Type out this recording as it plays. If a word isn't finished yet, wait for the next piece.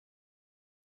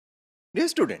Dear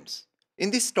students,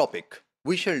 in this topic,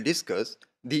 we shall discuss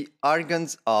the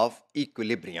organs of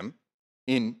equilibrium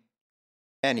in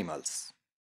animals.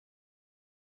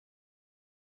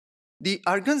 The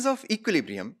organs of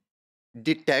equilibrium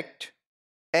detect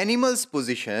animals'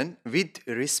 position with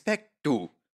respect to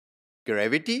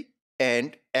gravity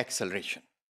and acceleration.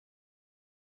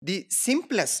 The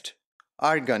simplest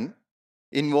organ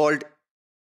involved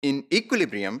in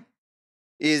equilibrium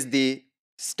is the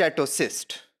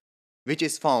statocyst, which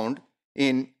is found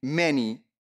in many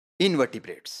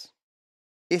invertebrates.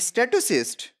 A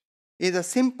statocyst is a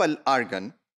simple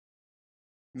organ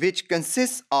which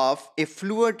consists of a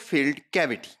fluid-filled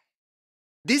cavity.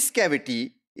 This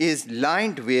cavity is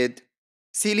lined with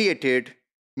ciliated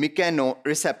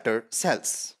mechanoreceptor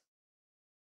cells.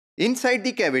 Inside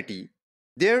the cavity,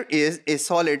 there is a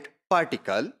solid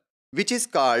particle which is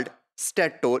called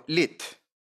statolith.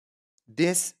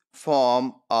 This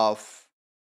form of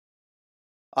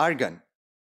organ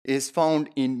is found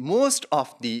in most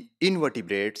of the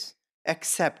invertebrates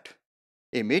except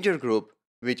a major group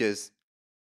which is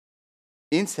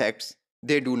insects.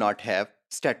 They do not have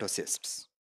statocysts.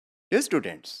 Dear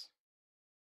students,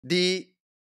 the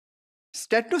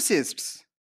statocysts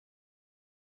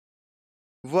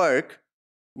work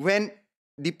when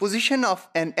the position of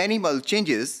an animal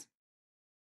changes.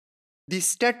 The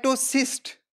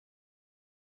statocyst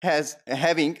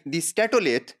having the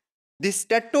statolith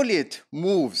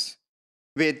moves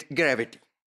with gravity.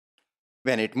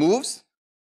 When it moves,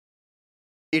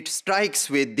 it strikes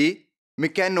with the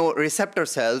mechanoreceptor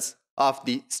cells of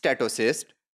the statocyst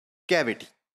cavity.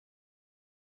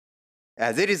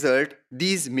 As a result,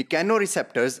 these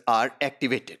mechanoreceptors are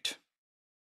activated.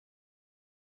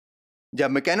 जब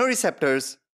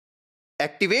mechanoreceptors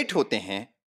activate होते हैं,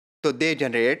 तो they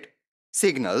generate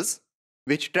signals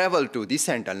which travel to the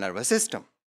central nervous system.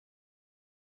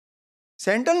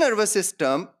 Central nervous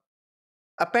system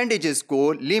appendages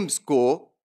को, limbs को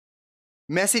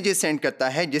messages send करता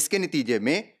है, जिसके नतीजे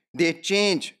में they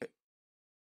change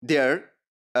their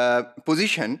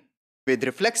position with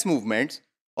reflex movements,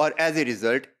 or as a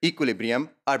result, equilibrium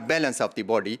or balance of the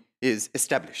body is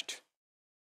established.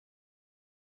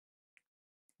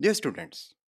 Dear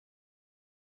students,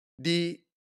 the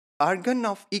organ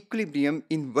of equilibrium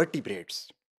in vertebrates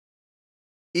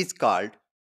is called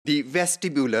the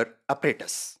vestibular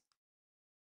apparatus.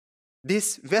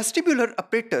 This vestibular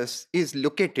apparatus is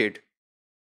located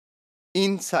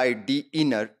inside the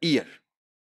inner ear.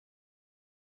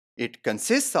 It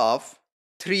consists of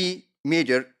three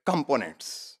major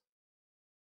components: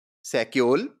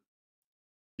 saccule,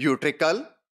 utricle,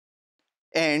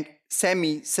 and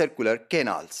semicircular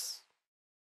canals.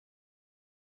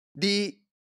 The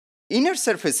inner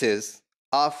surfaces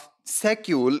of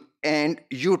saccule and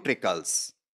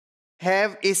utricles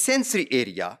have a sensory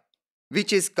area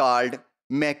which is called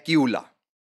macula.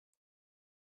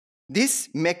 This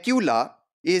macula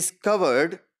is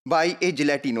covered by a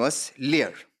gelatinous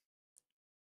layer.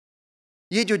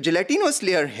 ये जो gelatinous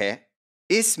layer है,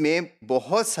 इसमें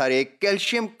बहुत सारे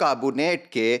calcium carbonate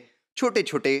के छोटे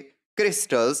छोटे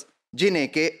crystals, जिन्हें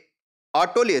के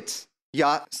ऑटोलिथ्स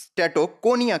या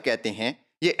स्टेटोकोनिया कहते हैं,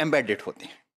 ये एम्बेडेड होते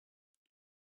हैं.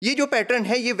 ये जो पैटर्न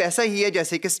है, ये वैसा ही है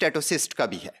जैसे कि स्टेटोसिस्ट का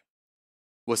भी है.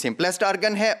 वो सिंपलेस्ट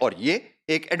ऑर्गन है और ये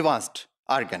एक एडवांस्ड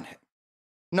ऑर्गन है.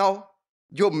 नाउ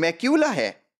जो मैक्यूला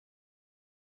है,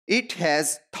 it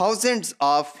has thousands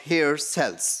of hair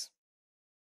cells.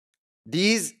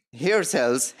 These hair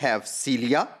cells have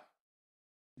cilia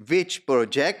which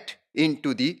project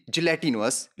into the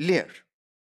gelatinous layer.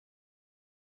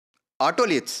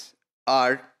 Otoliths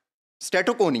or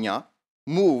statoconia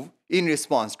move in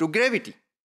response to gravity.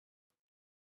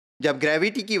 जब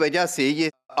gravity की वजह से ये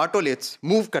ऑटोलिथ्स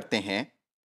मूव करते हैं,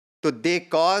 तो they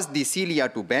cause the cilia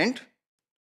to bend.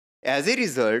 As a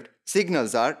result,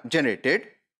 signals are generated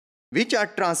which are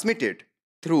transmitted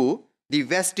through the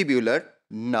vestibular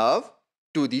nerve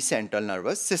to the central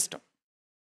nervous system.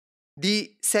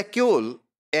 The saccule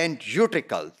and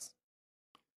utricles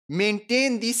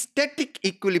maintain the static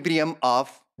equilibrium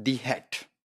of the head.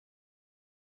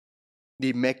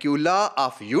 The macula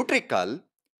of utricle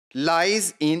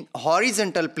lies in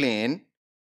horizontal plane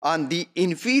on the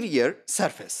inferior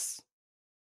surface.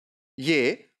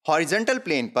 ये horizontal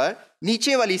plane पर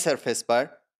नीचे वाली surface पर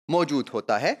मौजूद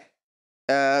होता है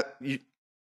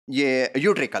ये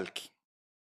utricle की,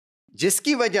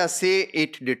 जिसकी वजह से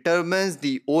it determines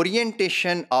the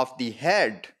orientation of the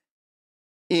head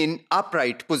in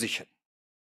upright position.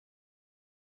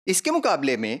 इसके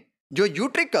मुकाबले में जो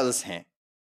utricles हैं,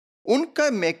 उनका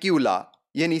macula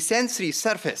यानी सेंसरी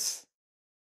सरफेस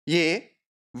ये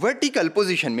वर्टिकल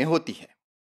पोजीशन में होती है.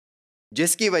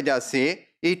 जिसकी वजह से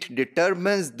it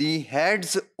determines the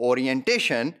heads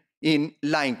orientation in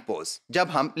lying pose. जब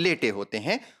हम लेटे होते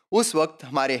हैं उस वक्त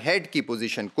हमारे हेड की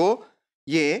पोजीशन को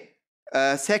ये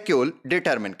सैक्यूल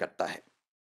डिटरमिन करता है।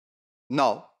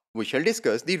 Now we shall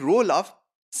discuss the role of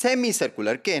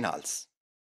semicircular canals.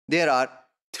 There are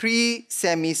 3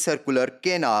 semicircular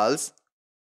canals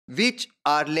which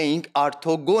are laying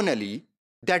orthogonally,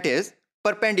 that is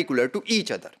perpendicular to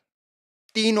each other.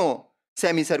 तीनों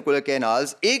semicircular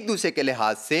canals एक दूसरे के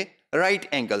लिहाज से right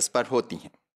angles पर होती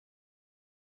हैं।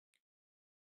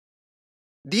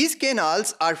 These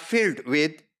canals are filled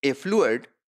with a fluid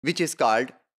which is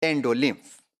called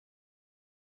endolymph.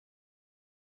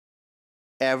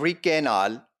 Every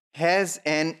canal has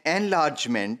an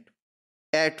enlargement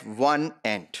at one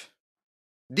end.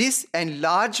 This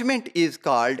enlargement is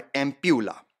called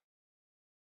ampulla.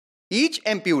 Each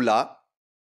ampulla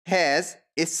has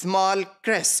a small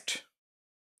crest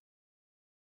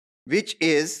which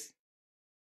is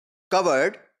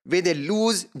covered with a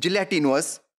loose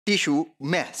gelatinous tissue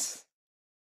mass.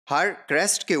 Her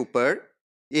crest के ऊपर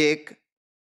एक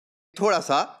थोड़ा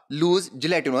सा loose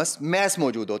gelatinous mess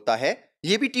मौजूद होता है।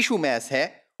 ये भी टिश्यू मैस है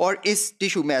और इस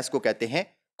टिश्यू मैस को कहते हैं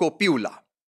कोप्यूला।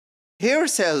 हेयर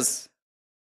सेल्स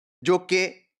जो कि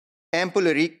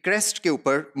एम्पुलरी क्रेस्ट के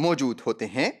ऊपर मौजूद होते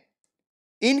हैं,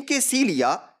 इनके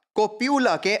सीलिया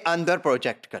कोप्यूला के अंदर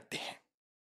प्रोजेक्ट करते हैं।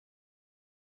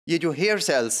 ये जो हेयर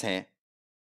सेल्स हैं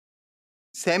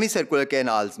सेमी सर्कुलर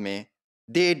कैनाल्स में,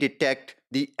 दे detect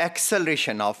the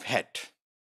acceleration of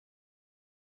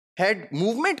head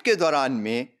movement के दौरान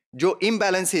में जो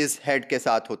इम्बैलेंसेस हेड के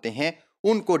साथ होते हैं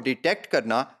उनको डिटेक्ट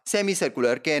करना सेमी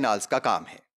सर्कुलर कैनाल्स का काम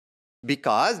है।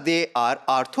 Because they are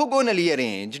orthogonally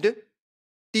arranged,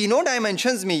 तीनों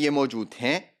डायमेंशंस में ये मौजूद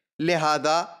हैं,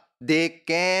 लिहाजा they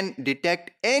can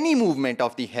detect any movement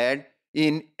of the head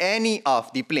in any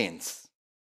of the planes.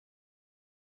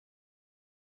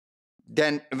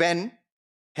 Then when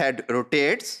head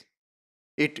rotates,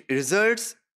 it results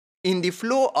in the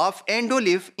flow of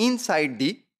endolymph inside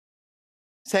the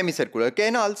semicircular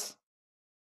canals.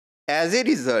 As a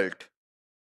result,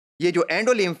 ये जो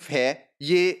endolymph है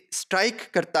ये strike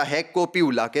करता है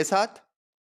कोप्यूला के साथ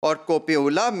और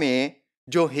कोप्यूला में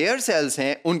जो हेयर सेल्स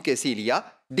हैं उनके सीलिया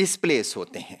डिस्प्लेस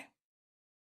होते हैं।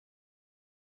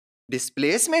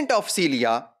 Displacement of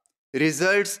सीलिया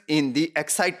results in the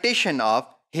excitation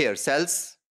of hair cells.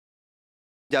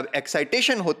 जब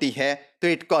एक्साइटेशन होती है तो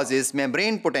it causes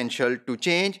membrane potential to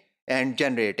change and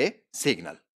generate a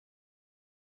signal.